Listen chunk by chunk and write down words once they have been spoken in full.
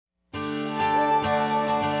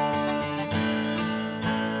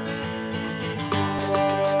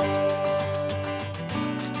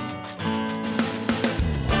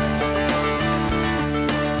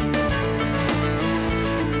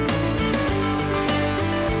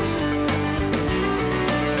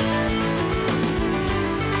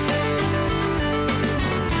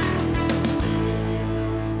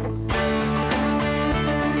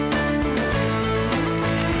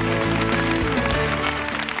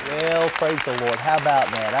praise the Lord. How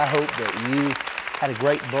about that? I hope that you had a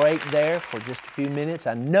great break there for just a few minutes.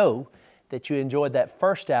 I know that you enjoyed that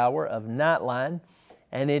first hour of Niteline,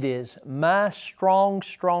 and it is my strong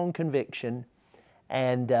conviction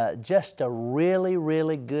and just a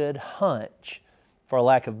really good hunch, for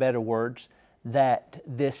lack of better words, that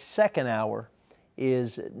this second hour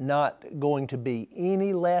is not going to be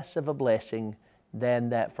any less of a blessing than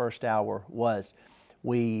that first hour was.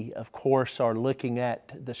 We, of course, are looking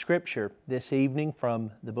at the Scripture this evening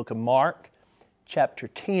from the book of Mark, chapter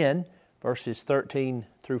 10, verses 13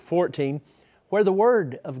 through 14, where the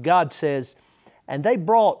Word of God says, "And they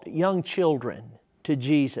brought young children to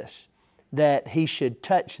Jesus, that He should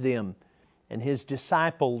touch them. And His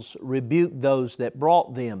disciples rebuked those that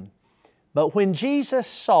brought them. But when Jesus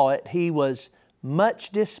saw it, He was much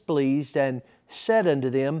displeased, and said unto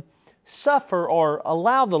them, Suffer or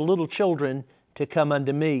allow the little children to come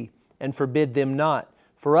unto me, and forbid them not,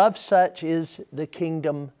 for of such is the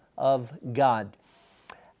kingdom of God."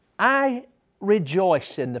 I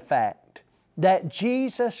rejoice in the fact that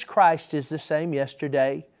Jesus Christ is the same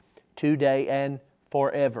yesterday, today, and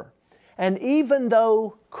forever. And even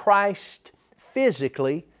though Christ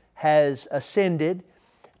physically has ascended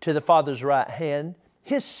to the Father's right hand,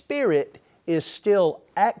 His Spirit is still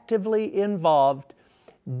actively involved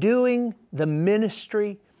doing the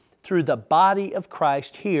ministry through the body of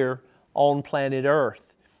Christ here on planet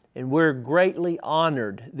Earth. And we're greatly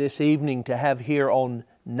honored this evening to have here on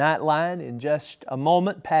Niteline in just a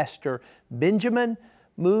moment Pastor Benjamin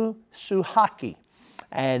Musuhaki.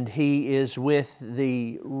 And he is with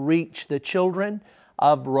the Reach the Children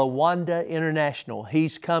of Rwanda International.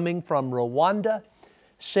 He's coming from Rwanda,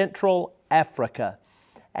 Central Africa.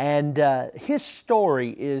 And his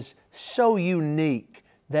story is so unique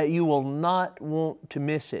that you will not want to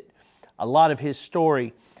miss it. A lot of his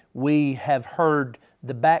story, we have heard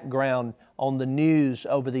the background on the news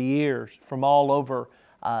over the years from all over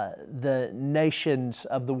the nations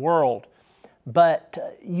of the world.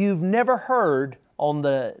 But you've never heard on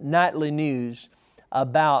the nightly news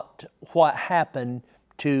about what happened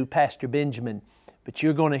to Pastor Benjamin. But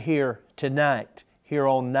you're going to hear tonight here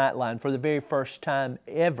on Niteline for the very first time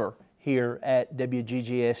ever here at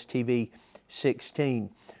WGGS TV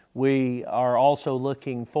 16. We are also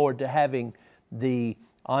looking forward to having the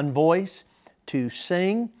envoys to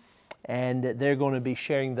sing, and they're going to be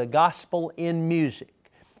sharing the gospel in music.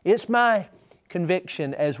 It's my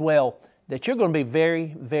conviction as well that you're going to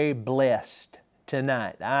be very blessed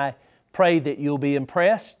tonight. I pray that you'll be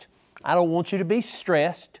impressed. I don't want you to be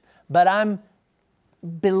stressed, but I'm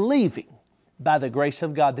believing by the grace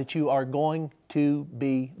of God that you are going to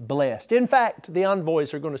be blessed. In fact, the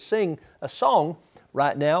envoys are going to sing a song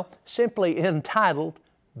right now simply entitled,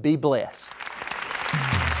 "Be Blessed."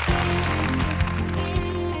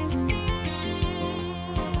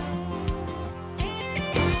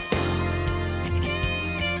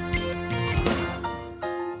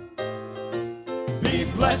 Be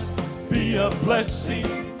blessed, be a blessing,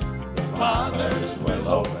 fathers will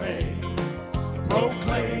obey.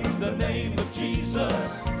 Proclaim the name of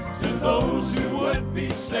Jesus to those who would be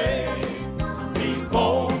saved. Be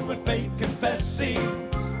bold with faith confessing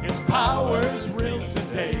His power is real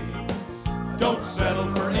today. Don't settle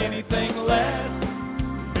for anything less.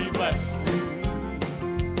 Be blessed.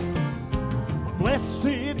 Blessed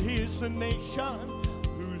is the nation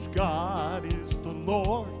whose God is the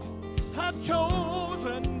Lord. A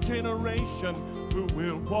chosen generation who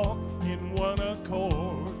will walk in one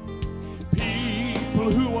accord.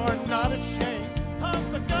 People who are not ashamed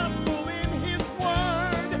of the gospel in His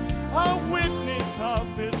word, a witness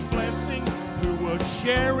of this blessing who will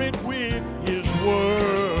share it with His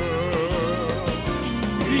word.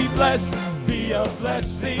 Be blessed, be a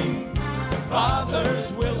blessing, the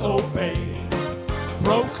fathers will obey.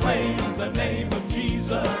 Proclaim the name of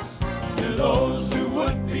Jesus to those who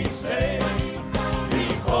would be saved. Be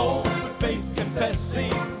bold with faith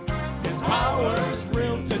confessing His power is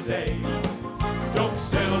real today. Don't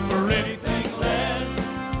settle for anything less.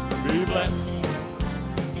 Be blessed.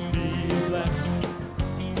 Be blessed.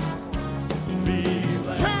 Be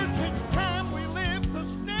blessed. Church, it's time we lift the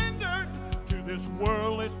standard to this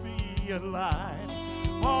world. Let's be a light.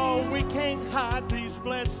 Oh, we can't hide these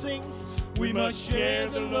blessings. We must share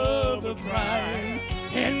the love of Christ.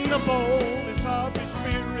 In the boldness of His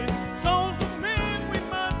Spirit, souls of men we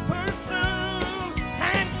must pursue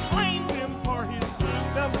and claim them for His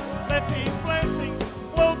kingdom. Let these blessings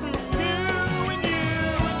flow through you and you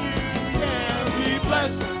and you. Yeah, be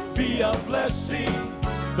blessed, be a blessing.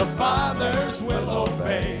 The fathers will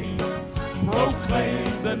obey.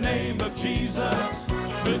 Proclaim the name of Jesus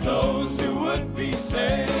to those who would be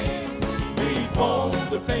saved.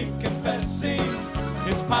 with faith confessing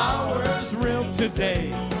His power is real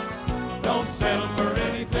today. Don't settle for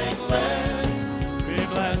anything less. Be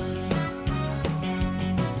blessed.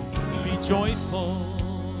 Be joyful.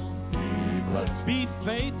 Be blessed. Be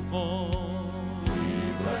faithful. Be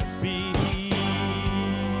blessed. Be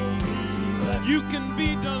blessed. You can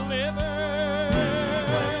be delivered.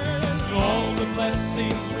 Be all the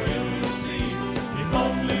blessings we'll receive if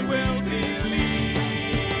only we'll believe.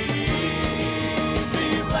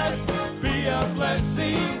 Be blessed. Be a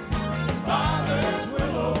blessing. Fathers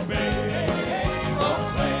will obey.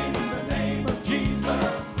 Proclaim the name of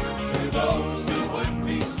Jesus to those who would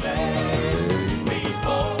be saved. Be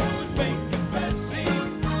bold with faith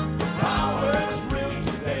confessing His power is real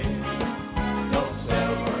today. Don't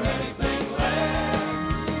settle for anything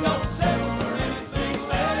less. Don't settle for anything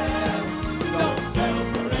less. Don't settle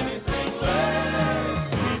for anything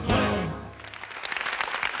less. Be blessed.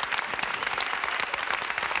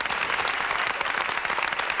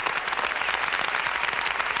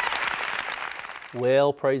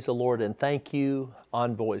 Well, praise the Lord, and thank you,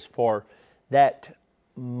 Envoys, for that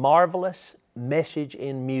marvelous message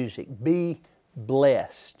in music. Be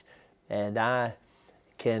blessed. And I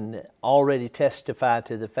can already testify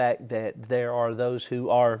to the fact that there are those who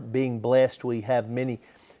are being blessed. We have many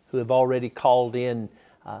who have already called in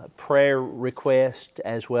prayer requests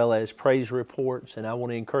as well as praise reports, and I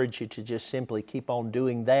want to encourage you to just simply keep on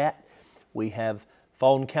doing that. We have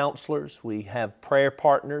phone counselors, we have prayer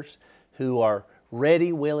partners who are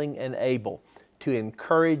ready, willing, and able to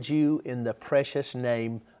encourage you in the precious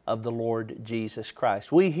name of the Lord Jesus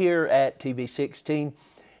Christ. We here at TV16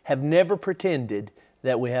 have never pretended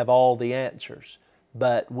that we have all the answers,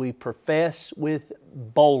 but we profess with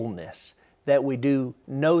boldness that we do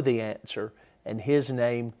know the answer, and His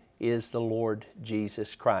name is the Lord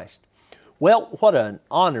Jesus Christ. Well, what an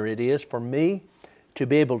honor it is for me to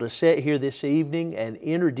be able to sit here this evening and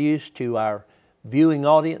introduce to our viewing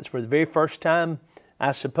audience for the very first time,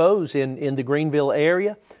 I suppose, in the Greenville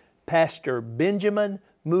area, Pastor Benjamin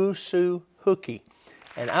Musu Hookie.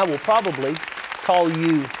 And I will probably call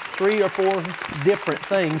you 3 or 4 different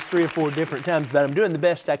things 3 or 4 different times, but I'm doing the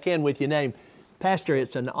best I can with your name. Pastor,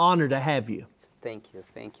 it's an honor to have you. Thank you.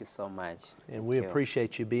 Thank you so much. And we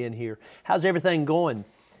appreciate you being here. How's everything going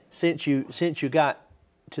since you got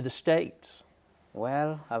to the States?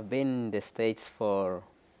 Well, I've been in the States for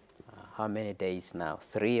how many days now?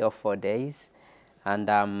 3 or 4 days. And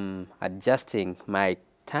I'm adjusting my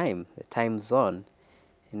time, the time zone.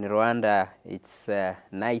 In Rwanda, it's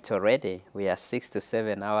night already. We are 6 to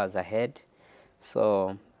 7 hours ahead.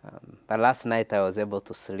 So, but last night I was able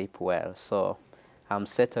to sleep well. So I'm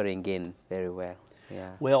settling in very well.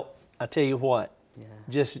 Yeah. Well, I tell you what,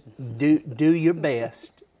 just do your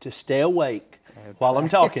best to stay awake while I'm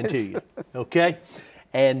talking to you, okay?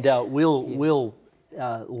 And we'll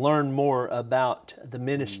learn more about the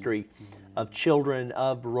ministry of Children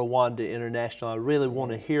of Rwanda International. I really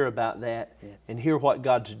want to hear about that and hear what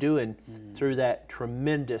God's doing through that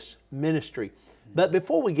tremendous ministry. But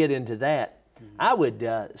before we get into that, I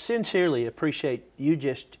would sincerely appreciate you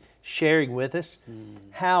just sharing with us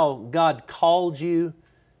how God called you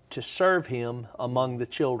to serve Him among the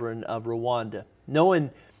children of Rwanda,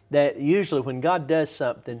 knowing that usually when God does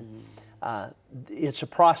something, it's a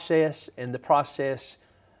process, and the process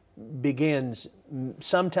begins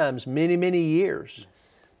sometimes many, many years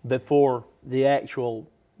before the actual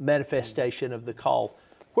manifestation of the call.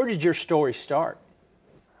 Where did your story start?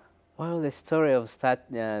 Well, the story of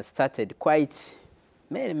started quite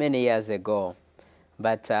many years ago.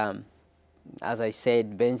 But as I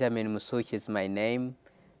said, Benjamin Musuchi is my name.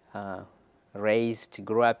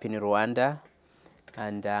 Grew up in Rwanda.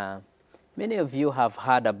 And many of you have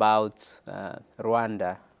heard about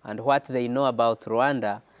Rwanda. And what they know about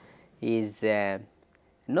Rwanda is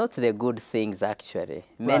not the good things, actually.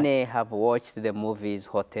 Right. Many have watched the movies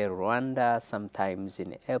Hotel Rwanda, sometimes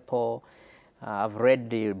in Apple. I've read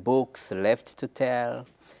the books Left to Tell.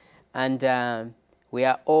 And we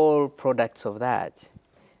are all products of that.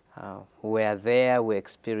 We are there, we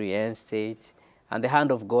experienced it, and the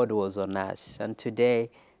hand of God was on us. And today,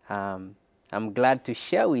 I'm glad to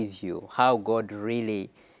share with you how God really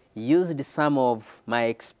used some of my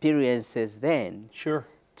experiences then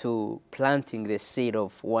to planting the seed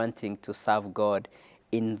of wanting to serve God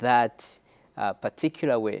in that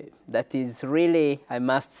particular way. That is really, I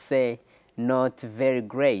must say, not very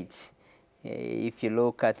great. If you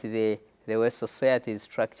look at the way society is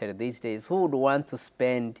structured these days, who would want to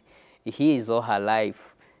spend his or her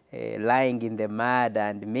life lying in the mud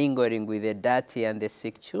and mingling with the dirty and the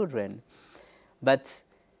sick children? But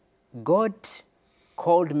God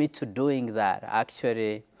called me to doing that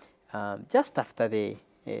actually just after the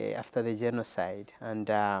genocide, and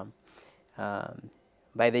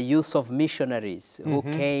by the use of missionaries who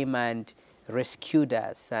came and rescued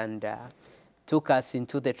us and took us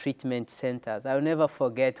into the treatment centers. I'll never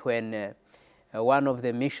forget when one of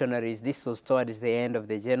the missionaries, this was towards the end of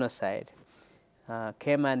the genocide,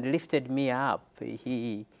 came and lifted me up.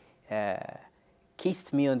 He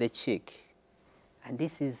kissed me on the cheek. And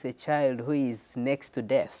this is a child who is next to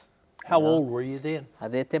death. How old were you then?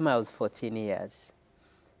 At the time I was 14 years.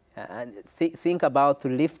 And think about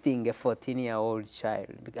lifting a 14-year-old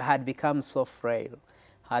child. I had become so frail,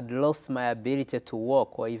 had lost my ability to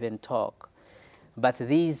walk or even talk. But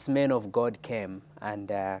these men of God came,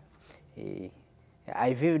 and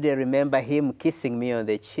I vividly remember him kissing me on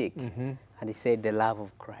the cheek, and he said, "The love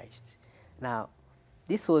of Christ." Now,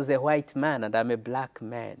 this was a white man, and I'm a black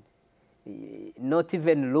man, not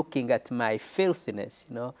even looking at my filthiness,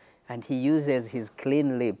 you know, and he uses his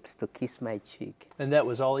clean lips to kiss my cheek. And that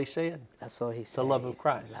was all he said? That's all he said. The love of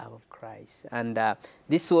Christ. The love of Christ. And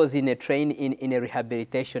this was in a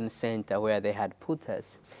rehabilitation center where they had put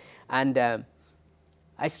us. And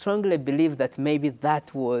I strongly believe that maybe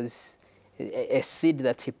that was a seed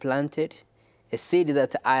that he planted, a seed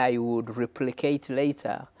that I would replicate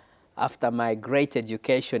later after my great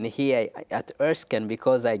education here at Erskine,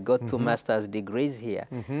 because I got 2 master's degrees here.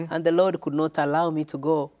 And the Lord could not allow me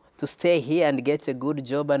to stay here and get a good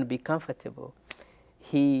job and be comfortable.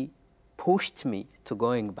 He pushed me to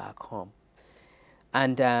going back home.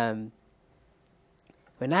 And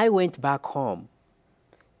when I went back home,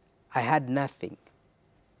 I had nothing,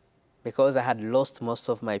 because I had lost most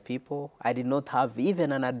of my people. I did not have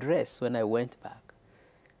even an address when I went back.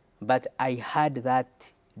 But I had that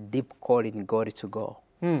deep call in God to go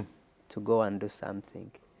and do something.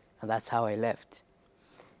 And that's how I left.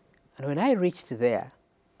 And when I reached there,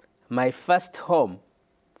 my first home,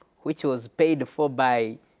 which was paid for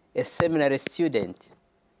by a seminary student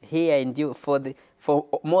here in for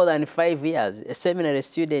more than 5 years, a seminary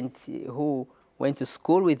student who went to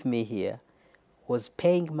school with me here, was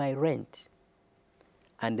paying my rent.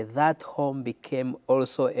 And that home became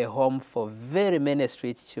also a home for very many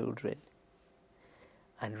street children.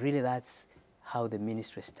 And really, that's how the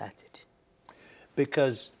ministry started.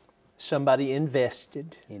 Because somebody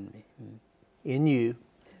invested In me. in you.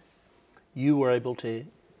 Yes. You were able to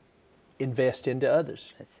invest into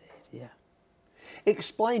others. That's it, yeah.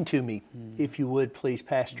 Explain to me, if you would, please,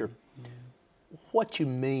 Pastor, what you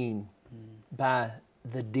mean by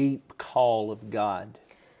the deep call of God.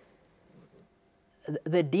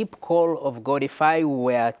 The deep call of God, if I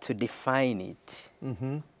were to define it,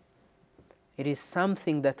 it is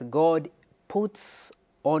something that God puts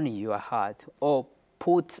on your heart or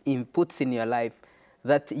puts in your life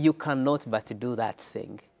that you cannot but do that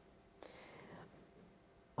thing.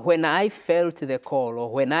 When I felt the call,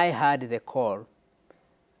 or when I heard the call,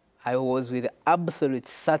 I was with absolute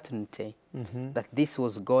certainty that this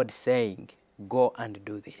was God saying, "Go and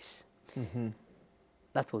do this."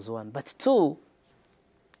 That was one. But two,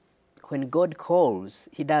 when God calls,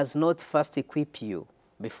 He does not first equip you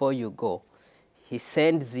before you go. He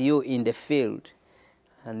sends you in the field.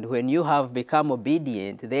 And when you have become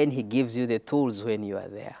obedient, then He gives you the tools when you are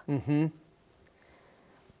there.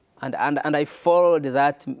 And I followed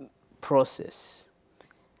that process.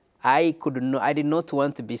 I did not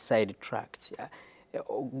want to be sidetracked.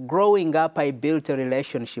 Growing up, I built a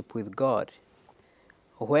relationship with God,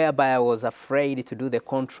 whereby I was afraid to do the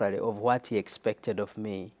contrary of what He expected of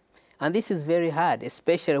me. And this is very hard,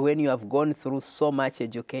 especially when you have gone through so much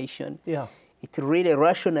education. Yeah. It really,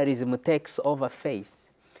 rationalism takes over faith.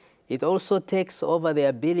 It also takes over the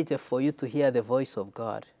ability for you to hear the voice of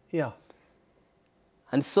God. Yeah.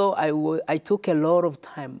 And so I took a lot of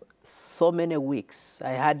time, so many weeks.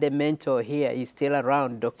 I had a mentor here, he's still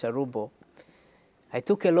around, Dr. Rubo. I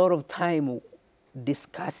took a lot of time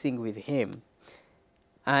discussing with him.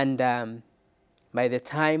 And by the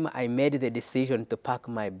time I made the decision to pack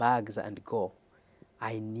my bags and go,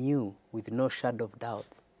 I knew with no shadow of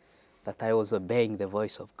doubt that I was obeying the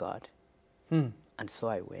voice of God. And so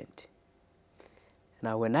I went.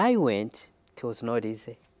 Now, when I went, it was not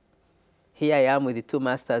easy. Here I am with 2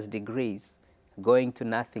 master's degrees, going to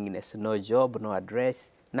nothingness, no job, no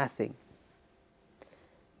address, nothing.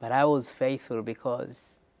 But I was faithful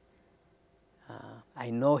because I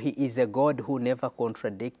know He is a God who never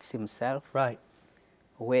contradicts Himself. Right.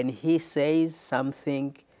 When He says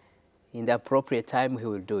something in the appropriate time, He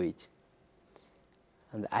will do it.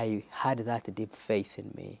 And I had that deep faith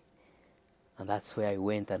in me. And that's where I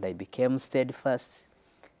went, and I became steadfast,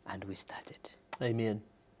 and we started. Amen.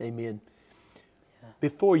 Amen.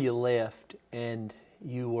 Before you left and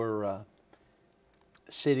you were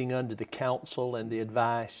sitting under the counsel and the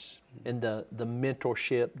advice and the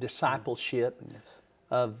mentorship, discipleship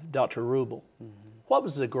of Dr. Rubel, what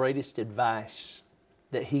was the greatest advice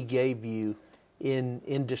that he gave you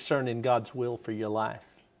in discerning God's will for your life?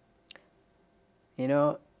 You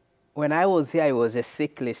know, when I was here, I was a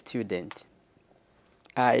sickly student.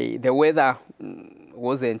 The weather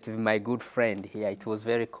wasn't my good friend here. It was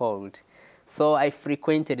very cold. So I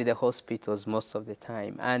frequented the hospitals most of the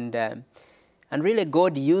time. And really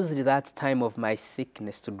God used that time of my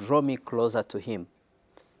sickness to draw me closer to Him,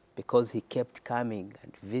 because He kept coming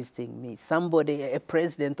and visiting me. Somebody, a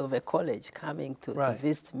president of a college, coming to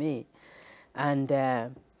visit me. And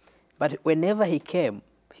but whenever he came,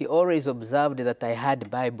 he always observed that I had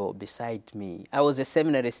Bible beside me. I was a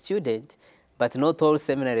seminary student, but not all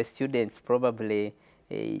seminary students probably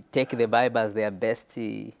take the Bible as their best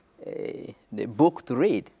the book to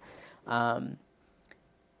read. And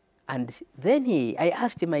then I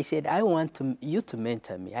asked him, I said, I want you to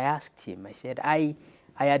mentor me. I asked him, I said, I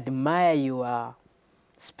admire your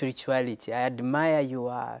spirituality. I admire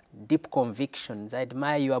your deep convictions. I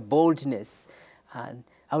admire your boldness. And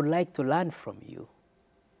I would like to learn from you.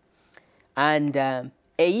 And a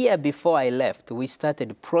year before I left, we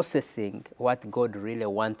started processing what God really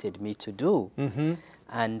wanted me to do.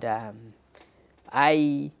 And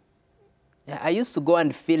I used to go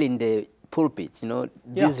and fill in the pulpit, you know,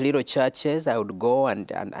 these little churches. I would go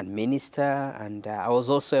and minister. And I was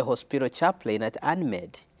also a hospital chaplain at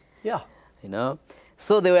Unmed. You know.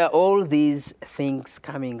 So there were all these things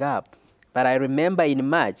coming up. But I remember in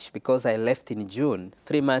March, because I left in June,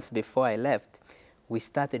 3 months before I left, we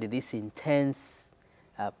started this intense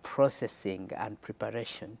processing and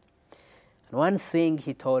preparation. And one thing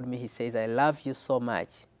he told me, he says, I love you so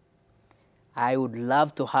much. I would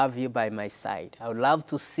love to have you by my side. I would love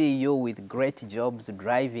to see you with great jobs,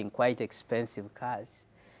 driving quite expensive cars.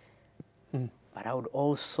 But I would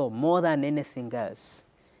also, more than anything else,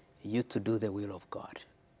 you to do the will of God.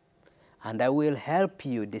 And I will help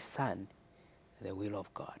you discern the will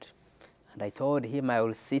of God. And I told him, I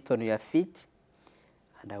will sit on your feet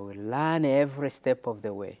and I will learn every step of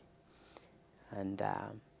the way. And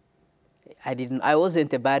I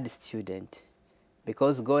wasn't a bad student,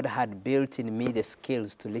 because God had built in me the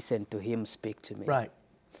skills to listen to Him speak to me.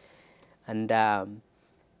 And the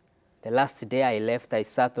last day I left, I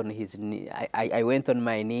sat on His knee. I went on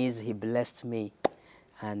my knees. He blessed me.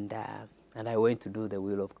 And I went to do the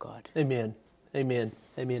will of God. Amen. Amen.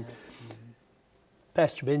 Amen.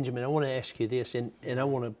 Pastor Benjamin, I want to ask you this, and I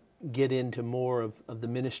want to get into more of the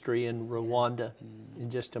ministry in Rwanda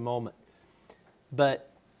in just a moment.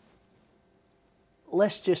 But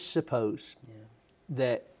let's just suppose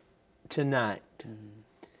that tonight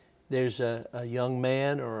there's a young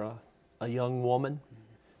man or a young woman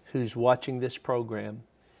who's watching this program,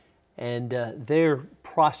 and they're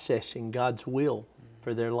processing God's will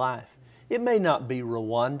for their life. It may not be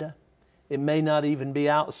Rwanda. It may not even be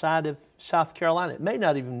outside of South Carolina. It may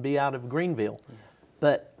not even be out of Greenville.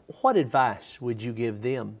 But what advice would you give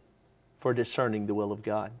them for discerning the will of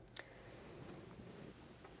God?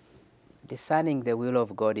 Discerning the will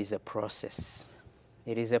of God is a process.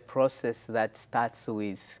 It is a process that starts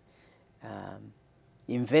with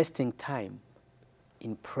investing time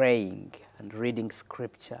in praying and reading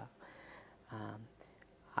Scripture.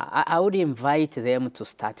 I would invite them to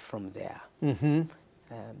start from there.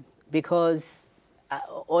 Because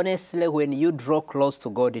honestly, when you draw close to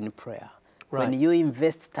God in prayer, when you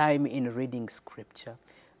invest time in reading Scripture,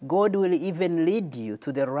 God will even lead you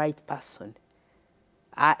to the right person.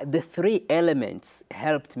 The three elements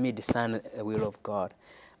helped me discern the will of God,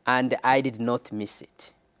 and I did not miss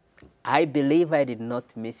it. I believe I did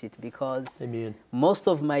not miss it because most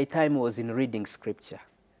of my time was in reading Scripture.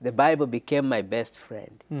 The Bible became my best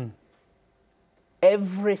friend.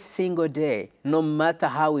 Every single day, no matter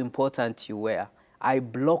how important you were, I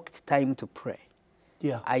blocked time to pray.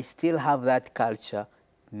 I still have that culture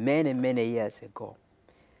many, many years ago.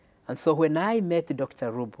 And so when I met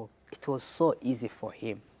Dr. Rubel, it was so easy for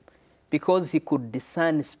him because he could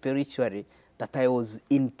discern spiritually that I was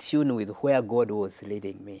in tune with where God was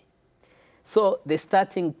leading me. So the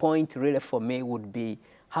starting point really for me would be,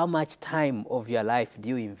 how much time of your life do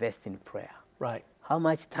you invest in prayer? How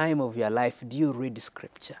much time of your life do you read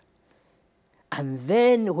Scripture? And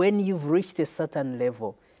then when you've reached a certain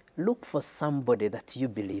level, look for somebody that you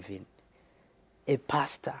believe in. A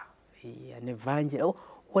pastor, an evangelist, or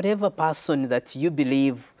whatever person that you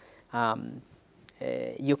believe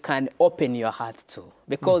you can open your heart to.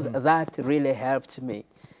 Because that really helped me.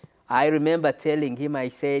 I remember telling him, I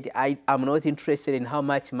said, I'm not interested in how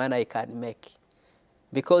much money I can make.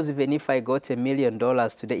 Because even if I got $1 million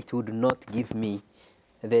today, it would not give me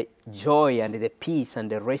the joy and the peace and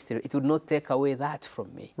the rest. It would not take away that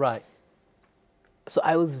from me. Right. So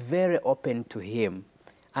I was very open to him,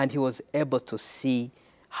 and he was able to see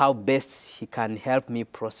how best he can help me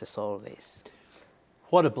process all this.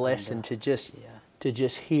 What a blessing to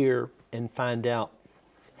just hear and find out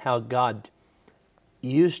how God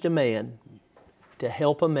used a man to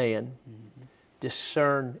help a man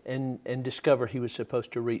discern and discover he was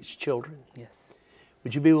supposed to reach children. Yes.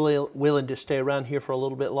 Would you be willing to stay around here for a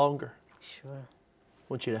little bit longer? Sure. I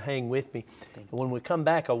want you to hang with me. And when we come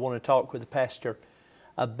back, I want to talk with the pastor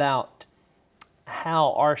about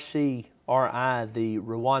how RCRI, the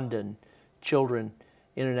Rwandan Children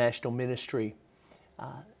International Ministry,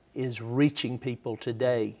 is reaching people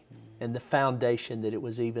today, and the foundation that it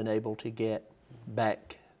was even able to get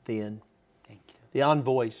back then. Thank you. The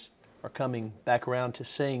Envoys are coming back around to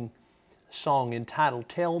sing a song entitled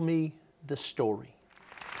Tell Me the Story.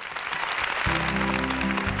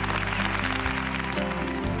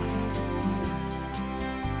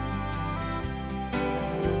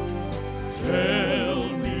 Tell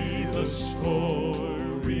me the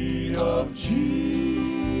story of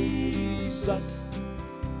Jesus.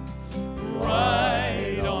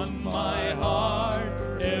 Write on my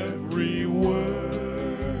heart every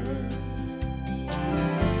word.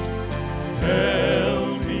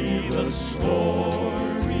 Tell me the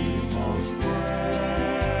story most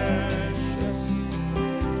precious,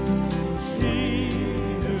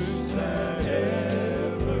 sweetest that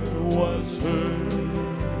ever was heard.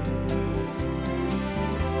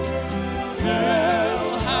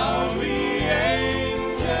 Tell how the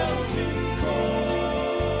angels in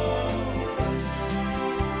chorus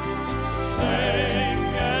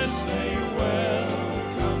sang as they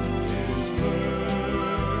welcomed his birth.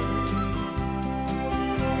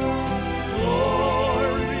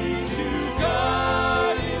 Glory to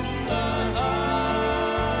God in the highest,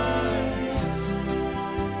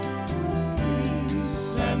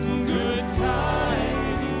 peace and good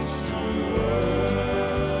tidings to earth.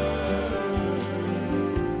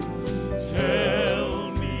 Tell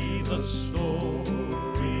me the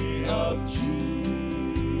story of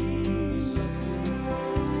Jesus.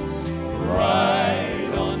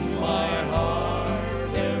 Write on my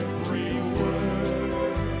heart every word.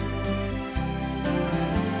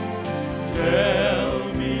 Tell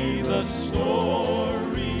me the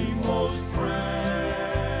story most precious,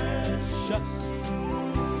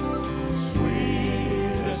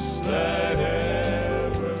 sweetest that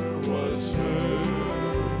ever was heard.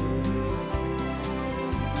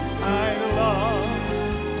 I love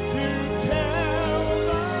to tell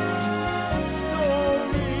the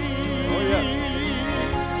story. Oh, yes.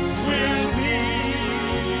 'Twill be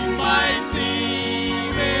my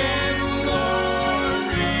theme and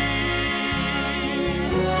glory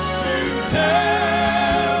to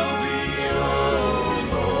tell the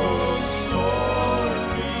old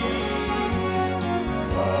story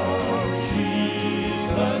of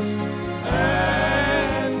Jesus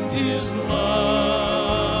and his love.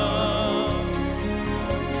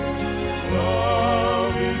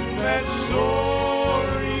 Love is that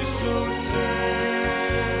story so tender,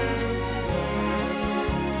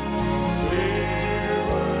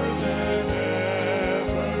 clearer than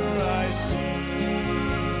ever I see.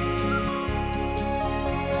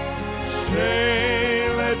 Say,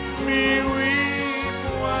 let me weep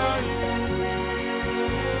while you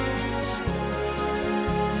whisper.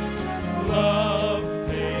 Love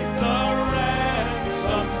paid the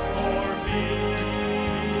ransom for me.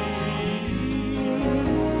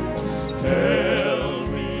 Tell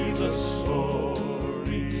me the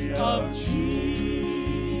story of Jesus.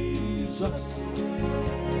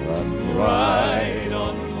 Write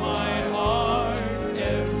on my heart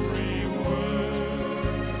every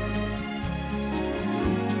word.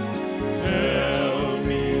 Tell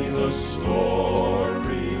me the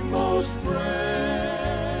story most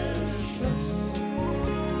precious,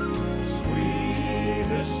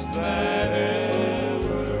 sweetest that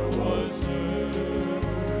ever was heard.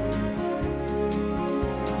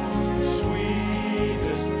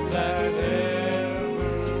 Sweetest that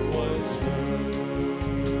ever was heard.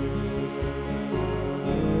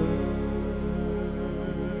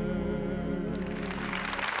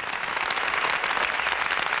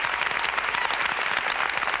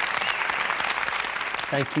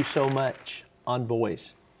 Thank you so much,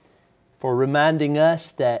 Envoys, for reminding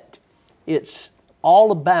us that it's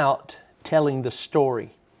all about telling the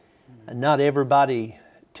story. And not everybody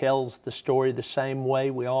tells the story the same way.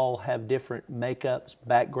 We all have different makeups,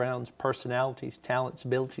 backgrounds, personalities, talents,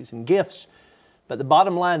 abilities, and gifts. But the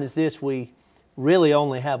bottom line is this: we really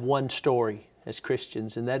only have one story as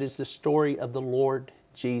Christians, and that is the story of the Lord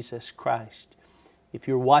Jesus Christ. If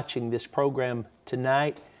you're watching this program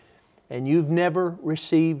tonight and you've never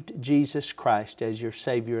received Jesus Christ as your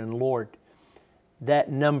Savior and Lord,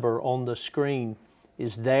 that number on the screen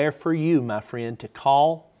is there for you, my friend, to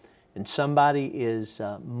call, and somebody is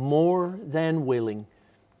more than willing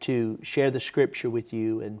to share the Scripture with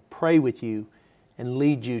you and pray with you and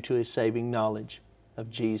lead you to a saving knowledge of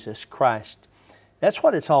Jesus Christ. That's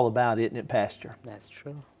what it's all about, isn't it, Pastor? That's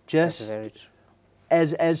true. Just That's very true.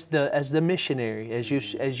 as the missionary, as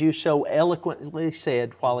you so eloquently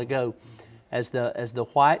said a while ago, as the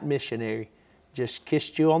white missionary just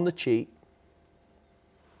kissed you on the cheek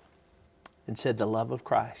and said, the love of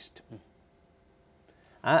Christ.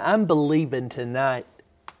 I'm believing tonight,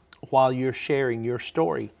 while you're sharing your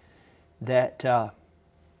story, that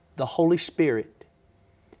the Holy Spirit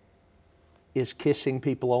is kissing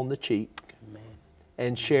people on the cheek. Amen.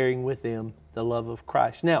 And sharing with them the love of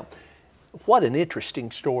Christ. Now, what an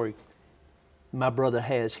interesting story my brother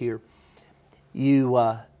has here. You,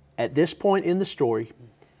 at this point in the story,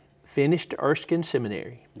 finished Erskine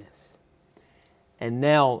Seminary. Yes. And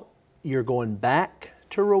now you're going back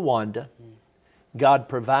to Rwanda. God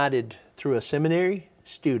provided through a seminary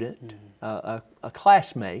student, a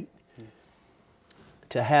classmate, Yes.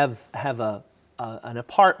 to have an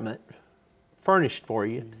apartment furnished for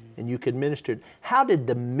you, and you could minister. How did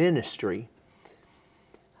the ministry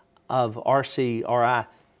of RCRI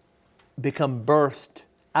become birthed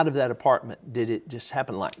out of that apartment? Did it just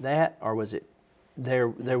happen like that, or was it, there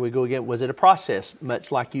we go again, was it a process,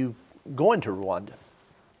 much like you going to Rwanda?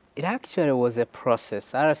 It actually was a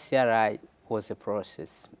process. RCRI was a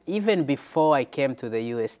process. Even before I came to the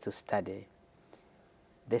U.S. to study,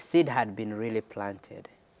 the seed had been really planted.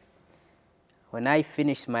 When I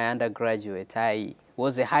finished my undergraduate, I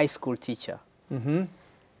was a high school teacher. Mm-hmm.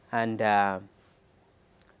 And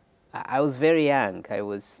I was very young. I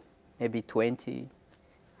was maybe 20,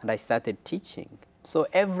 and I started teaching. So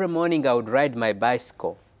every morning I would ride my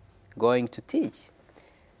bicycle going to teach.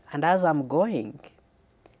 And as I'm going,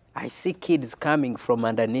 I see kids coming from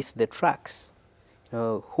underneath the tracks,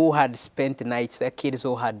 who had spent nights. They're kids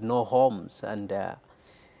who had no homes. And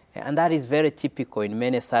that is very typical in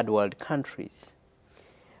many third world countries.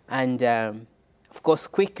 And of course,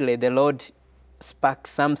 quickly the Lord sparks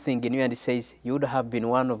something in you and He says, you would have been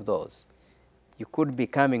one of those. You could be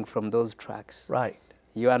coming from those tracks. Right.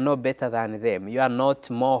 You are no better than them. You are not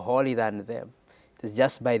more holy than them. It's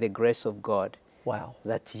just by the grace of God. Wow.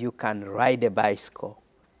 That you can ride a bicycle.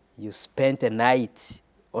 You spent a night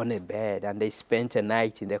on a bed, and they spent a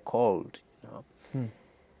night in the cold.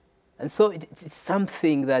 And so it's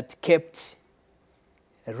something that kept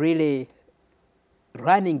really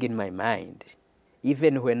running in my mind,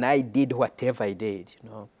 even when I did whatever I did,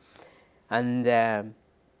 And I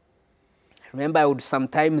remember I would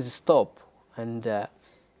sometimes stop and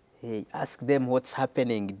ask them what's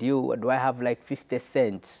happening. Do I have like 50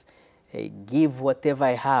 cents? Give whatever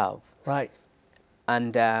I have. Right.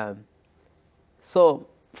 And so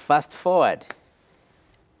fast forward,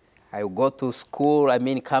 I go to school,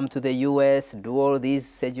 come to the U.S., do all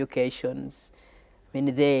these educations.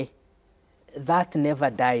 That never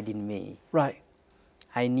died in me. Right.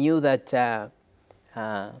 I knew that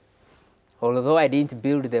although I didn't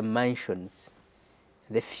build the mansions,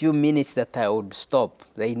 the few minutes that I would stop,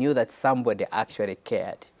 they knew that somebody actually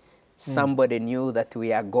cared. Somebody knew that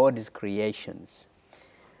we are God's creations.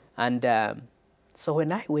 And so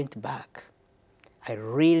when I went back, I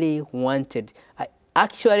really wanted,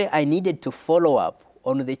 I needed to follow up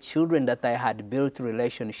on the children that I had built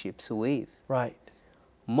relationships with. Right.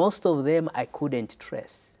 Most of them I couldn't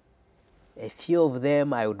trace. A few of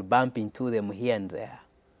them I would bump into them here and there.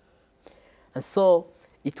 And so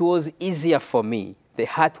it was easier for me. The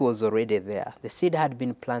heart was already there. The seed had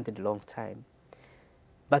been planted a long time.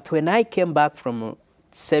 But when I came back from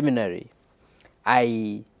seminary,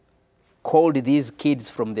 I called these kids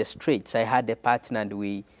from the streets. I had a partner, and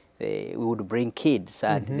we would bring kids,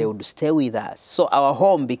 and they would stay with us. So our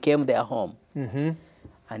home became their home.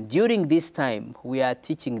 And during this time, we are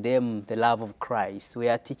teaching them the love of Christ. We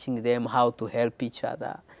are teaching them how to help each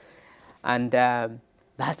other. And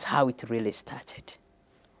that's how it really started.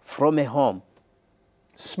 From a home.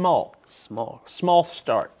 Small. Small. Small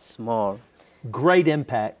start. Small. Great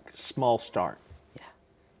impact, small start. Yeah.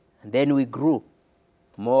 And then we grew.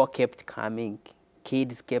 More kept coming.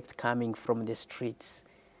 Kids kept coming from the streets.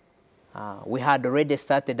 We had already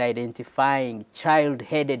started identifying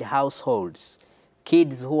child-headed households,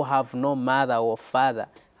 kids who have no mother or father,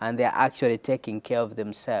 and they're actually taking care of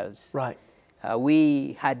themselves. Right.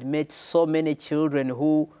 We had met so many children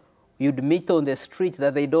who you'd meet on the street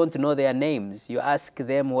that they don't know their names. You ask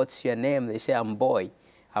them, what's your name? They say, I'm boy,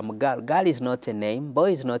 I'm girl. Girl is not a name,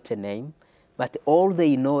 boy is not a name, but all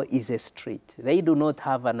they know is a street. They do not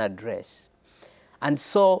have an address. And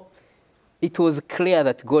so it was clear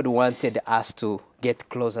that God wanted us to get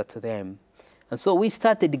closer to them. And so we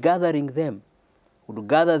started gathering them. We would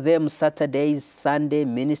gather them Saturdays, Sunday,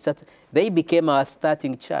 minister. They became our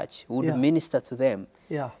starting church. We would minister to them.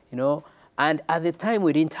 Yeah. You know, and at the time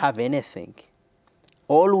we didn't have anything.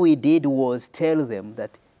 All we did was tell them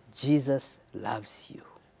that Jesus loves you.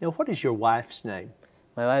 Now, what is your wife's name?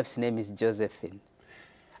 My wife's name is Josephine.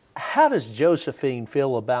 How does Josephine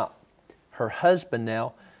feel about her husband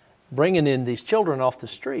now bringing in these children off the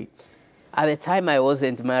street? At the time I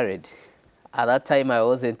wasn't married. At that time I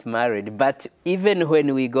wasn't married. But even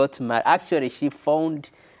when we got married, actually she found,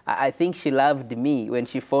 I think she loved me when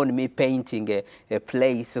she found me painting a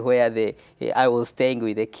place where I was staying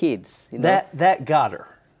with the kids. You know? That got her.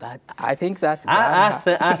 I think that's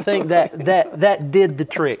I think that did the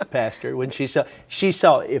trick, Pastor. When she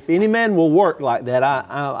saw if any man will work like that,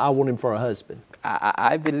 I want him for a husband.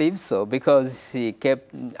 I believe so, because she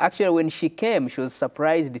kept, actually when she came, she was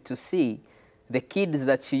surprised to see the kids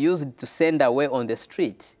that she used to send away on the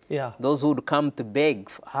street. Yeah. Those who would come to beg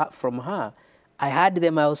from her. I had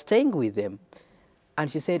them, I was staying with them. And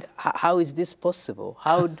she said, how is this possible?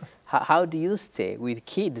 How do you stay with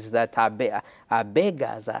kids that are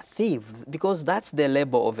beggars, are thieves? Because that's the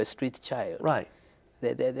label of a street child. Right.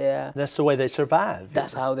 That's the way they survive.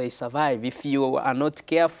 That's how they survive. If you are not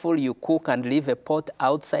careful, you cook and leave a pot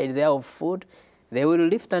outside there of food, they will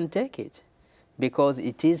lift and take it, because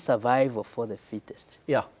it is survival for the fittest.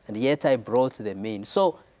 Yeah. And yet I brought them in.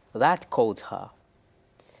 So that caught her.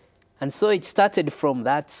 And so it started from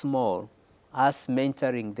that small, us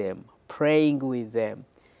mentoring them, praying with them.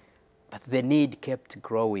 But the need kept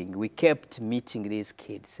growing. We kept meeting these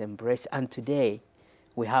kids, embrace. And today,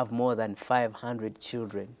 we have more than 500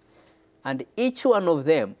 children. And each one of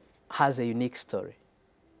them has a unique story.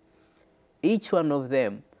 Each one of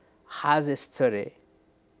them has a story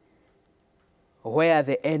where at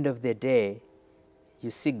the end of the day,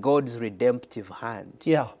 you see God's redemptive hand.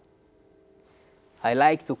 Yeah. I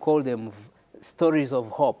like to call them stories of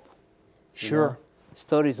hope. Sure. You know,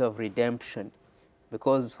 stories of redemption.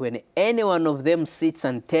 Because when any one of them sits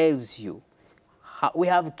and tells you, we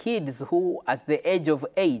have kids who at the age of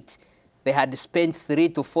 8, they had spent 3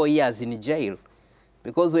 to 4 years in jail.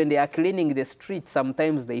 Because when they are cleaning the streets,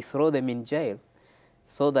 sometimes they throw them in jail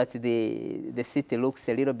so that the city looks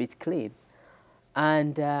a little bit clean.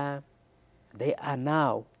 And they are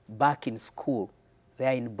now back in school. They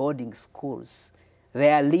are in boarding schools.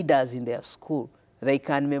 They are leaders in their school. They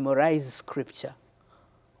can memorize scripture.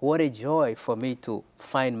 What a joy for me to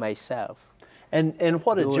find myself. And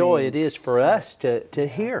what a joy it is for us to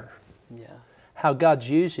hear how God's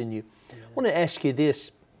using you. I want to ask you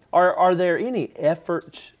this. Are there any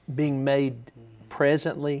efforts being made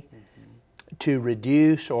presently to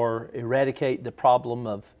reduce or eradicate the problem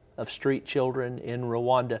of street children in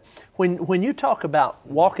Rwanda? When you talk about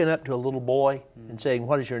walking up to a little boy and saying,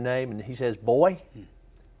 what is your name? And he says, boy,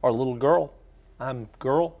 or a little girl, I'm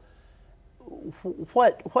girl.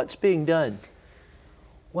 What's being done?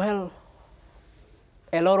 Well,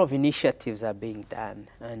 a lot of initiatives are being done,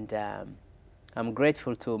 and I'm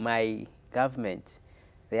grateful to my government.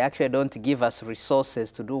 They actually don't give us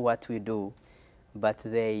resources to do what we do, but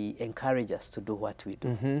they encourage us to do what we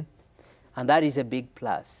do. And that is a big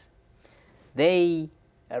plus.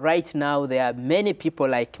 Right now, there are many people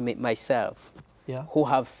like myself who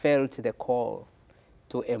have felt the call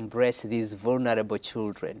to embrace these vulnerable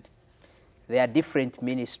children. There are different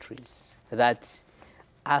ministries that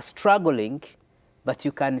are struggling, but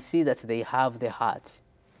you can see that they have the heart.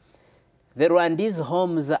 The Rwandese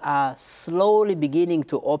homes are slowly beginning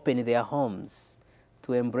to open their homes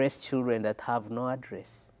to embrace children that have no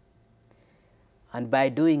address. And by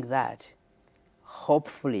doing that,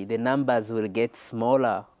 hopefully the numbers will get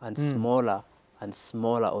smaller and smaller and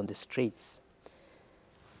smaller on the streets.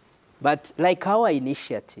 But like our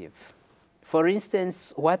initiative, for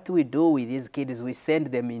instance, what we do with these kids is we send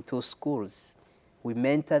them into schools. We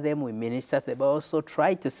mentor them, we minister to them, but also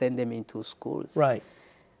try to send them into schools. Right.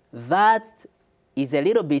 That is a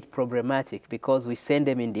little bit problematic because we send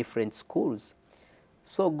them in different schools.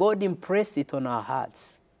 So God impressed it on our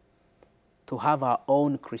hearts to have our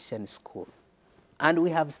own Christian school. And we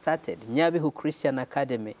have started Nyabihu Christian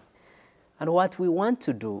Academy. And what we want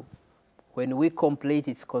to do, when we complete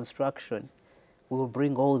its construction, we will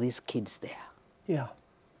bring all these kids there. Yeah.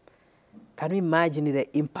 Can you imagine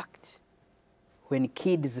the impact when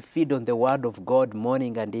kids feed on the Word of God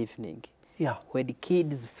morning and evening? Yeah. When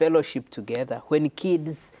kids fellowship together, when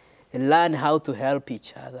kids learn how to help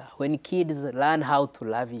each other, when kids learn how to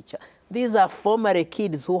love each other. These are former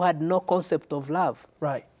kids who had no concept of love.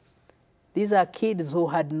 Right. These are kids who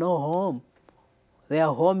had no home. Their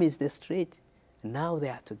home is the street. Now they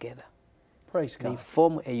are together. Praise They God.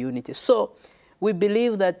 form a unity. So we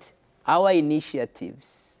believe that our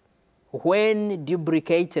initiatives, when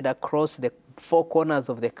duplicated across the four corners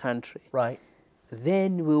of the country, Right.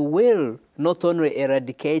 then we will not only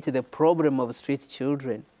eradicate the problem of street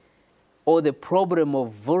children or the problem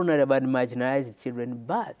of vulnerable and marginalized children,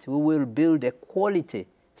 but we will build a quality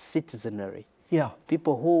citizenry. Yeah.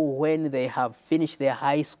 People who, when they have finished their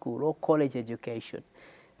high school or college education,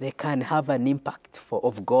 they can have an impact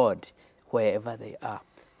of God wherever they are.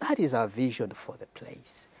 That is our vision for the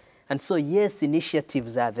place. And so, yes,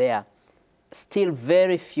 initiatives are there, still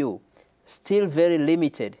very few, still very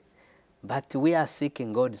limited, but we are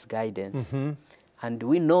seeking God's guidance. And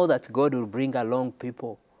we know that God will bring along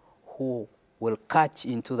people who will catch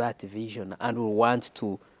into that vision and will want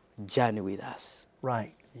to journey with us.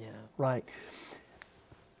 Right. Yeah. Right.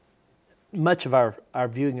 Much of our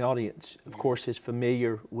viewing audience, of course, is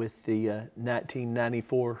familiar with the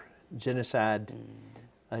 1994 genocide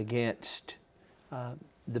against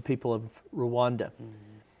the people of Rwanda.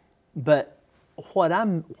 But what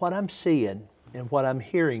I'm seeing and what I'm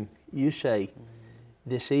hearing you say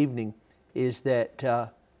this evening is that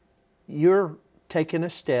you're taking a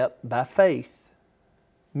step by faith,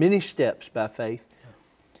 many steps by faith,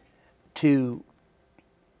 to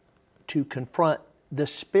confront the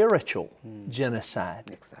spiritual genocide.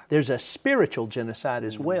 Exactly. There's a spiritual genocide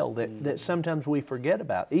as well that sometimes we forget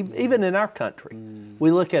about. Even in our country, we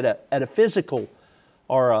look at a physical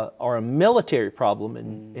or a military problem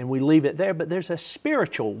and we leave it there, but there's a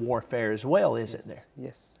spiritual warfare as well, isn't there?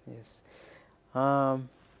 Yes, yes.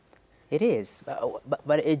 It is,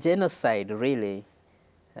 but a genocide really,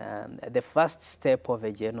 the first step of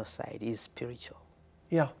a genocide is spiritual.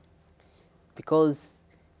 Yeah. Because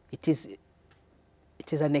it is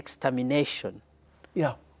an extermination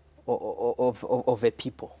Yeah. of a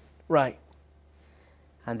people. Right.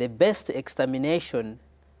 And the best extermination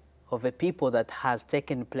of a people that has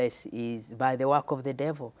taken place is by the work of the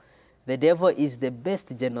devil. The devil is the best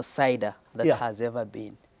genocider that Yeah. has ever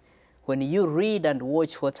been. When you read and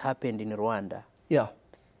watch what happened in Rwanda, Yeah.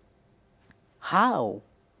 how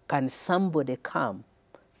can somebody come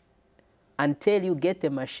and tell you get a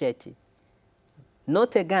machete,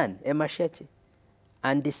 not a gun, a machete,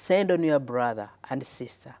 and descend on your brother and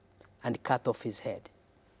sister and cut off his head?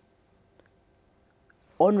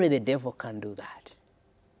 Only the devil can do that.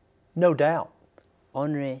 No doubt.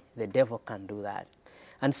 Only the devil can do that.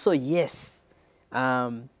 And so, yes,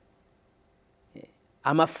 I'm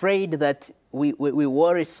afraid that we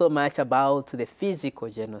worry so much about the physical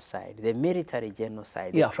genocide, the military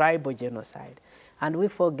genocide, Yeah. the tribal genocide, and we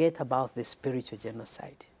forget about the spiritual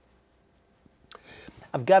genocide.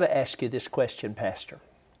 I've got to ask you this question, Pastor.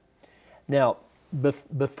 Now,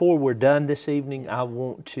 before we're done this evening, I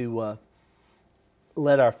want to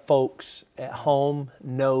let our folks at home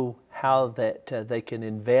know how that they can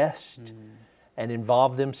invest and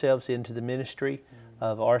involve themselves into the ministry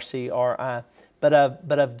of RCRI. But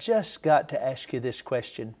I've just got to ask you this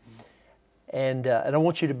question, and I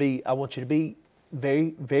want you to be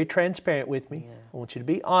very, very transparent with me. Yeah. I want you to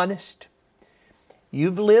be honest.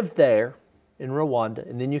 You've lived there in Rwanda,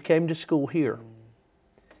 and then you came to school here,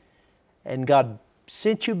 and God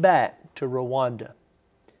sent you back to Rwanda,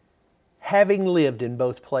 having lived in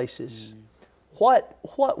both places. What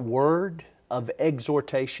word of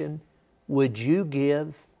exhortation would you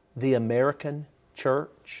give the American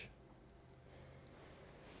church?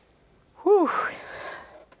 Whew.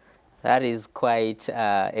 That is quite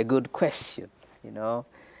a good question, you know.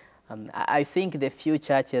 I think the few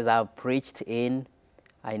churches I've preached in,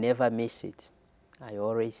 I never miss it. I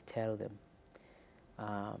always tell them.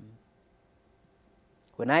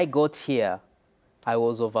 When I got here, I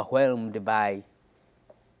was overwhelmed by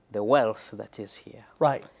the wealth that is here.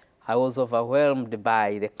 Right. I was overwhelmed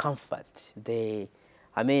by the comfort. It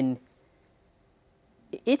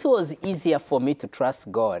was easier for me to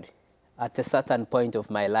trust God at a certain point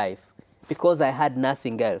of my life because I had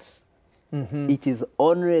nothing else. It is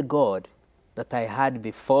only God that I had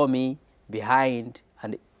before me, behind,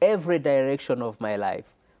 and every direction of my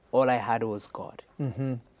life. All I had was God.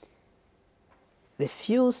 the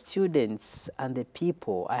few students and the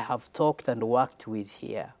people I have talked and worked with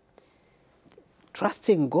here,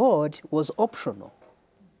 trusting God was optional.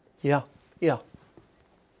 Yeah, yeah.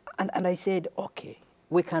 And I said, okay,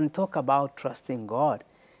 we can talk about trusting God.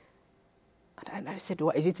 And I said,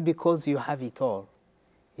 well, is it because you have it all?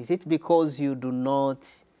 Is it because you do not?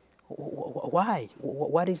 Why?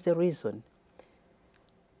 What is the reason?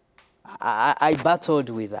 I battled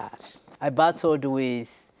with that. I battled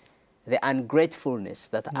with the ungratefulness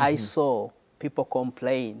that I saw people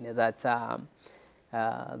complain that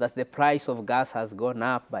that the price of gas has gone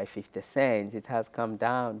up by 50 cents. It has come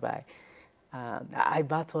down by... I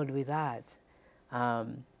battled with that.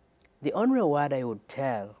 The only word I would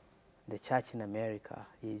tell the church in America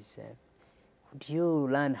is, would you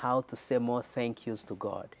learn how to say more thank yous to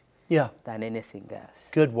God than anything else?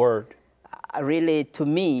 Good word. Really, to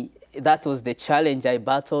me, that was the challenge I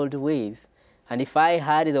battled with. And if I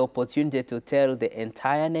had the opportunity to tell the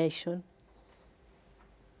entire nation,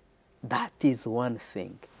 that is one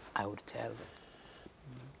thing I would tell them.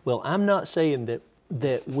 Well, I'm not saying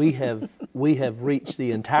that we have reached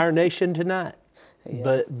the entire nation tonight,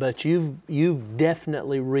 but you've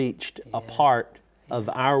definitely reached a part of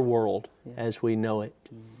our world as we know it.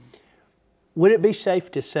 Would it be safe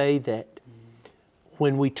to say that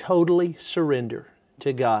when we totally surrender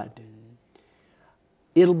to God,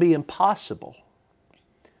 it'll be impossible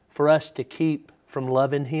for us to keep from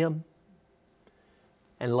loving Him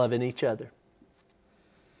and loving each other?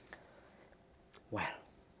 Well,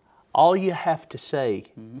 all you have to say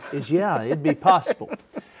is, yeah, it'd be possible.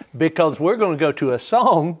 Because we're going to go to a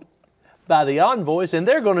song by the Envoys, and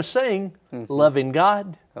they're going to sing loving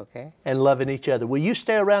God and loving each other. Will you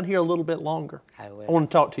stay around here a little bit longer? I will. I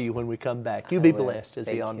want to talk to you when we come back. You be blessed as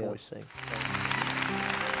the Envoys sing.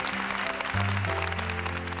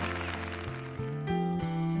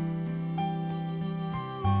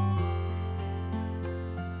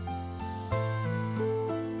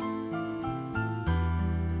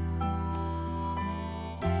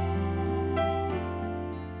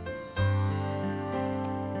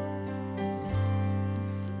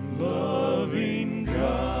 Loving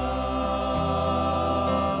God,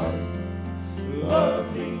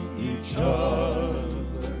 loving each other,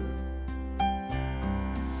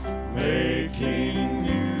 making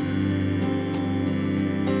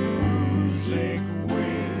music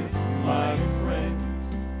with my friends.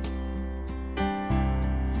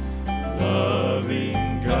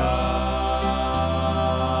 Loving God,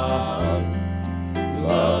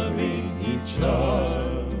 loving each other.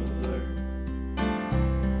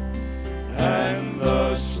 And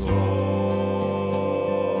the story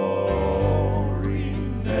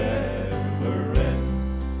never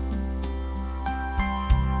ends.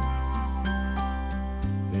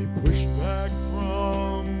 They pushed back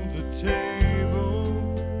from the table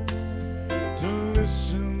to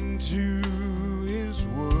listen to his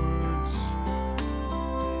words,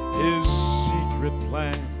 his secret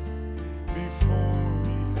plan before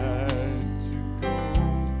he had to go.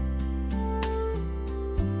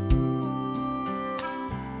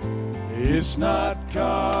 It's not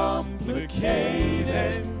complicated,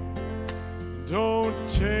 don't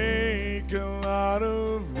take a lot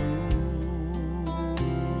of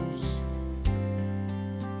rules.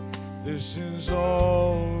 This is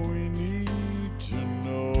all we need to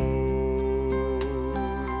know.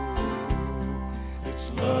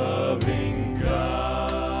 It's loving God,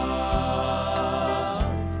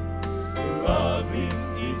 loving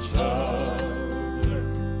each other,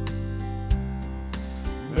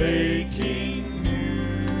 making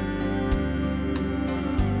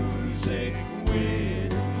music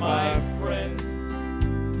with my friends.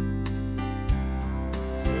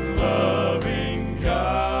 Loving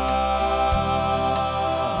God,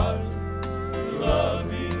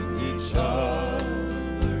 loving each other,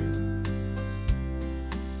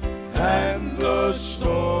 and the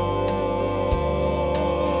story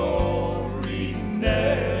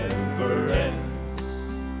never ends.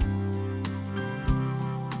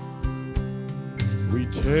 We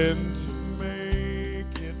tend to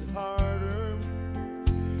make it harder,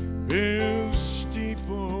 build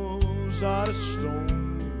steeples out of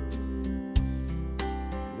stone,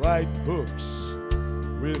 write books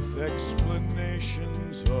with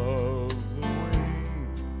explanations of the way.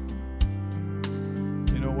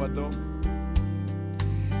 You know what though?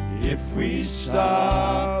 If we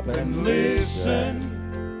stop and listen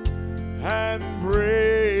and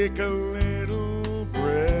break a little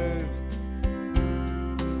bread,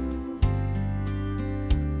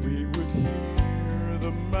 we would hear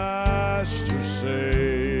the Master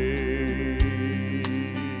say,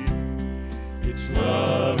 it's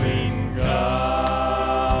loving God.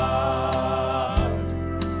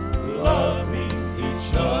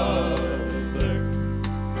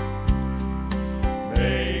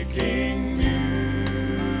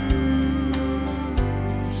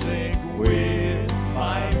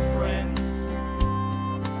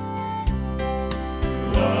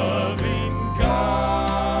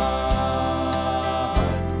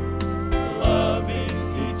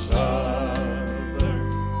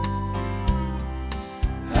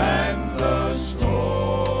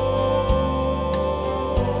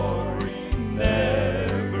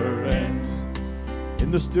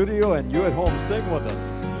 in the studio and you at home, sing with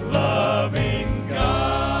us. Loving God,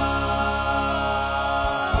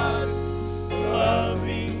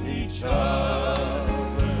 loving each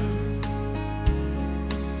other,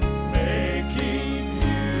 making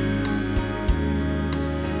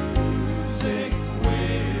music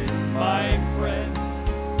with my friends.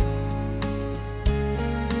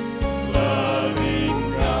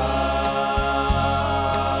 Loving God,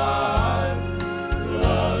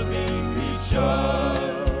 loving each other,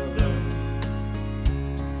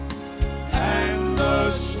 and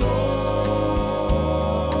the story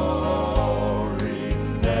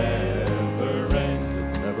never ends. It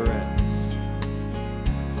never ends.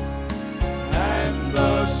 And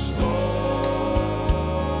the story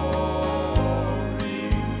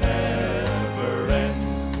never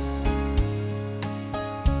ends.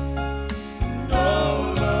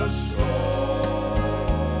 No, the story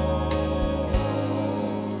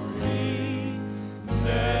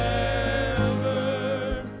never ends.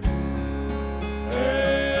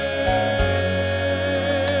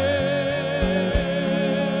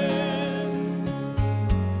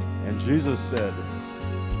 And Jesus said,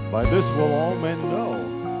 by this will all men know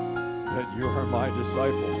that you are my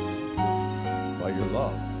disciples, by your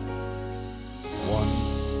love one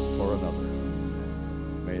for another.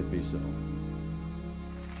 May it be so.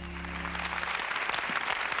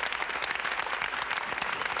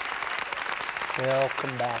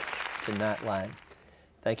 Welcome back to Niteline.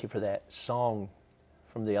 Thank you for that song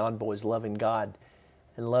from the Envoys, loving God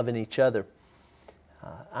and loving each other.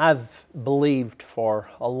 I've believed for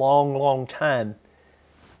a long, long time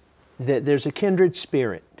that there's a kindred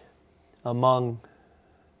spirit among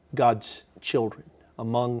God's children,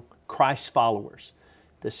 among Christ's followers.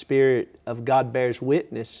 The Spirit of God bears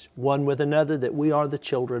witness one with another that we are the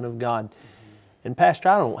children of God. And Pastor,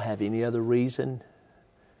 I don't have any other reason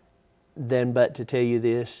than but to tell you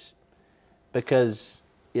this, because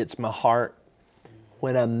it's my heart.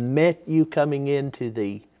 When I met you coming into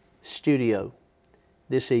the studio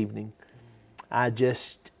this evening, I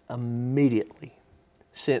just immediately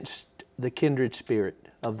sensed the kindred spirit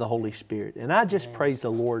of the Holy Spirit. And I just praise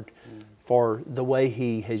the Lord for the way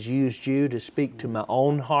He has used you to speak to my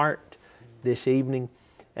own heart this evening,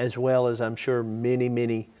 as well as I'm sure many,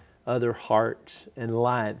 many other hearts and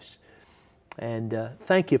lives. And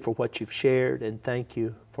thank you for what you've shared, and thank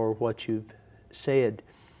you for what you've said.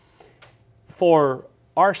 For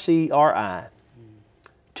RCRI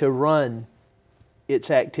to run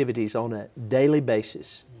its activities on a daily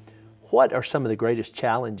basis, what are some of the greatest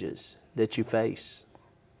challenges that you face?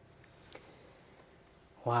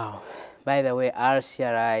 Wow. By the way,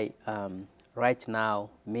 RCRI right now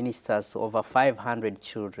ministers to over 500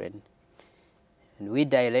 children. And we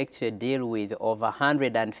directly deal with over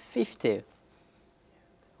 150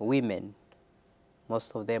 women,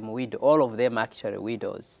 most of them all of them actually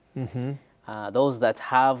widows. Mm-hmm. Those that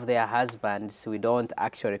have their husbands, we don't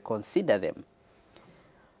actually consider them.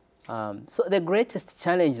 So the greatest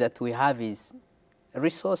challenge that we have is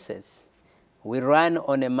resources. We run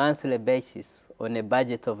on a monthly basis on a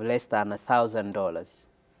budget of less than $1,000,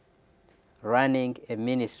 running a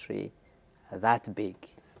ministry that big.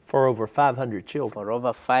 For over 500 children. For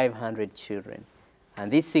over 500 children.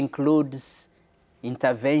 And this includes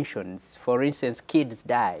interventions. For instance, kids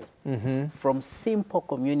die from simple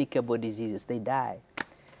communicable diseases. They die.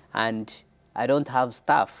 And I don't have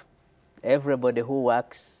staff. Everybody who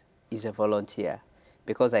works is a volunteer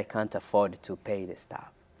because I can't afford to pay the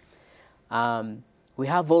staff. We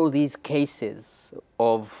have all these cases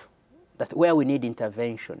of that where we need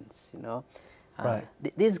interventions, you know. Right.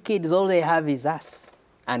 These kids, all they have is us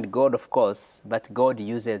and God, of course, but God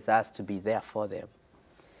uses us to be there for them.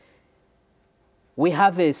 We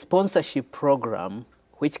have a sponsorship program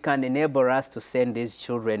which can enable us to send these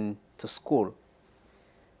children to school.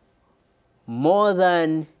 More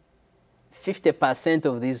than 50%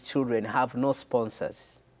 of these children have no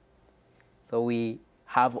sponsors. So we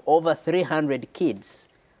have over 300 kids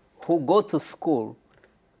who go to school,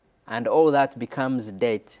 and all that becomes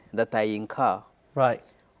debt that I incur. Right.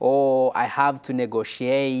 Or I have to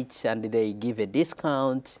negotiate and they give a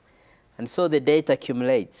discount, and so the debt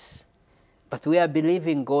accumulates. But we are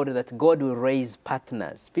believing God that God will raise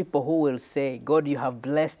partners, people who will say, God, you have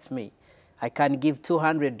blessed me. I can give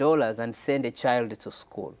 $200 and send a child to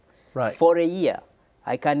school. Right. For a year,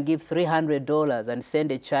 I can give $300 and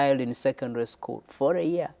send a child in secondary school. For a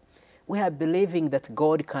year. We are believing that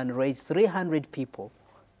God can raise 300 people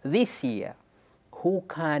this year who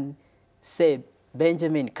can say,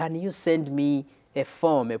 Benjamin, can you send me a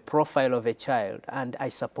form, a profile of a child, and I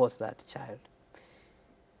support that child.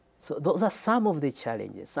 So those are some of the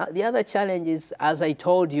challenges. The other challenge is, as I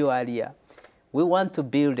told you earlier, we want to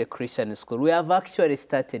build a Christian school. We have actually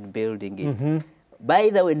started building it.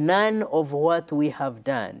 By the way, none of what we have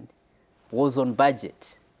done was on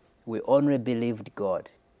budget. We only believed God.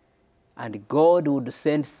 And God would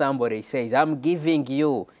send somebody, says, I'm giving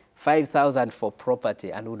you 5,000 for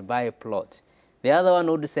property, and would buy a plot. The other one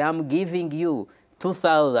would say, I'm giving you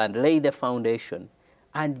 2,000, lay the foundation.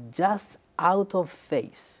 And just out of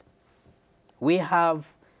faith, we have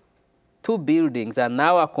 2 buildings and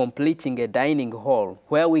now are completing a dining hall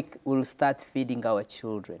where we will start feeding our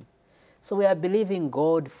children. So we are believing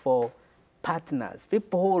God for partners,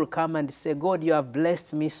 people who will come and say, God, you have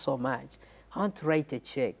blessed me so much. I want to write a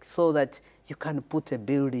check so that you can put a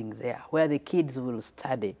building there where the kids will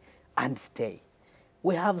study and stay.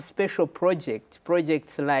 We have special projects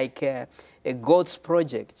like a goats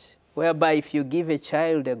project, whereby if you give a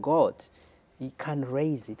child a goat, he can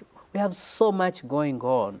raise it. We have so much going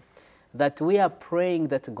on that we are praying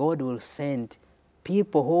that God will send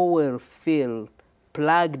people who will feel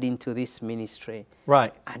plugged into this ministry,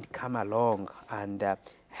 Right. and come along and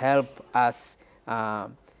help us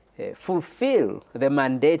fulfill the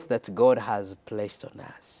mandate that God has placed on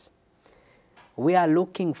us. We are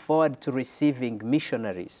looking forward to receiving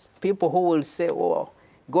missionaries, people who will say, oh,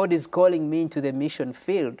 God is calling me into the mission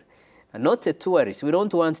field, and not a tourist. We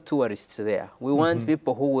don't want tourists there. We want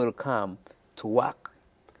people who will come to work.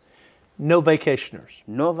 No vacationers.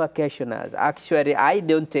 No vacationers. Actually, I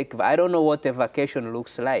don't know what a vacation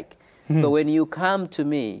looks like. So when you come to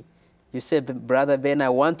me, you say, Brother Ben, I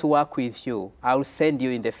want to work with you. I will send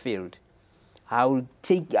you in the field. I will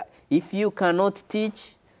take, if you cannot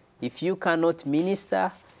teach, if you cannot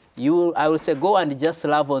minister, I will say, go and just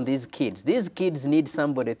love on these kids. These kids need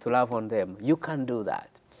somebody to love on them. You can do that.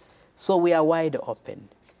 So we are wide open.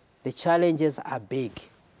 The challenges are big,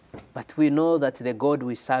 but we know that the God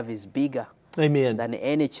we serve is bigger Amen. than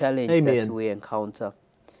any challenge that we encounter.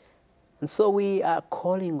 And so we are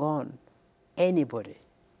calling on anybody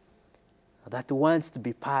that wants to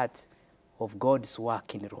be part of God's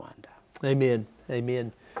work in Rwanda. Amen.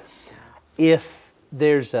 Amen. If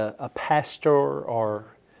there's a pastor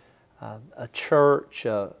or a church,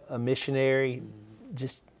 a missionary,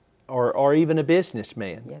 just or even a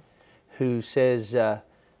businessman Yes. who says,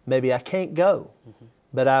 maybe I can't go,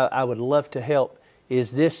 but I would love to help,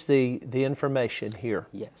 is this the information here?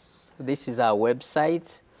 Yes. This is our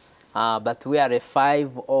website, but we are a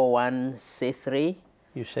 501c3.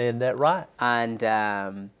 You're saying that right.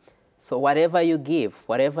 And so whatever you give,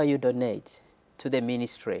 whatever you donate to the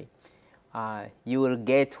ministry, you will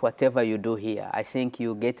get whatever you do here. I think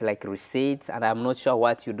you get like receipts, and I'm not sure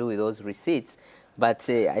what you do with those receipts, but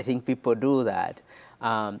I think people do that.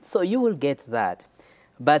 So you will get that.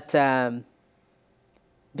 But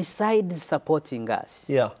besides supporting us,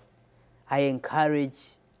 Yeah. I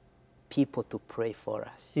encourage people to pray for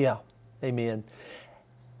us. Yeah. Amen.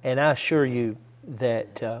 And I assure you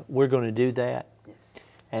that we're going to do that.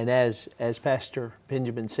 Yes. And as Pastor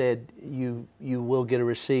Benjamin said, you will get a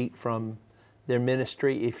receipt from their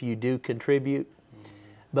ministry if you do contribute.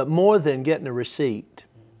 But more than getting a receipt,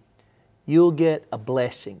 you'll get a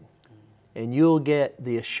blessing. And you'll get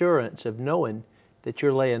the assurance of knowing that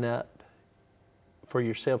you're laying up for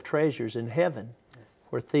yourself treasures in heaven,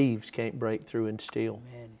 where thieves can't break through and steal.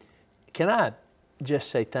 Amen. Can I just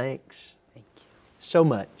say thanks Thank you. so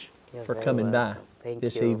much You're for very coming by welcome. Thank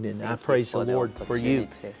this you. evening. Thank I you praise the for the Lord for you.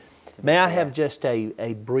 opportunity to May be I here. have just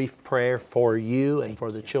a brief prayer for you and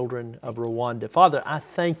for the children of Rwanda. Father, I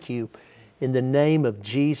thank you in the name of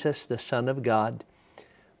Jesus, the Son of God,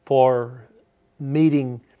 for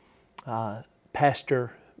meeting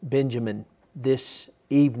Pastor Benjamin this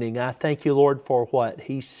evening. I thank you, Lord, for what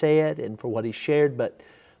he said and for what he shared, but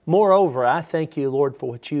moreover, I thank you, Lord, for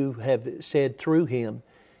what you have said through him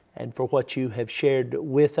and for what you have shared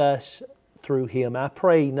with us through him. I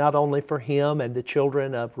pray not only for him and the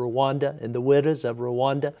children of Rwanda and the widows of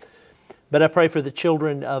Rwanda, but I pray for the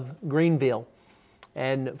children of Greenville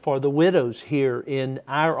and for the widows here in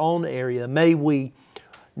our own area. May we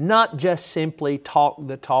not just simply talk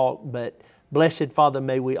the talk, but blessed Father,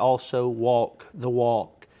 may we also walk the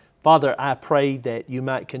walk. Father, I pray that you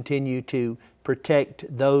might continue to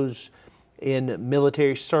protect those in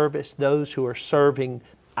military service, those who are serving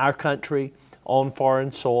our country on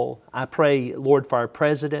foreign soil. I pray, Lord, for our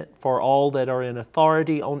president, for all that are in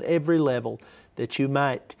authority on every level, that you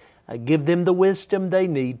might give them the wisdom they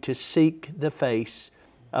need to seek the face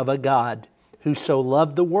of a God who so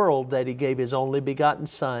loved the world that He gave His only begotten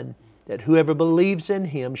Son, that whoever believes in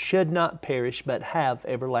Him should not perish but have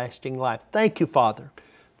everlasting life. Thank you, Father,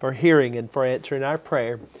 for hearing and for answering our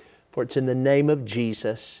prayer. For it's in the name of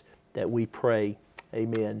Jesus that we pray.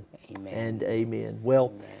 Amen. Amen. And amen.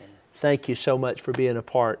 Well, thank you so much for being a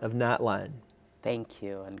part of Niteline. Thank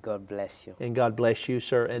you, and God bless you. And God bless you,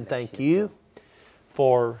 sir. And Bless thank you you too.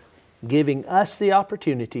 for giving us the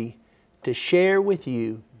opportunity to share with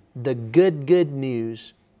you the good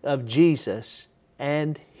news of Jesus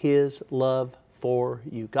and His love for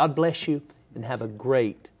you. God bless you, and have a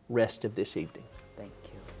great rest of this evening.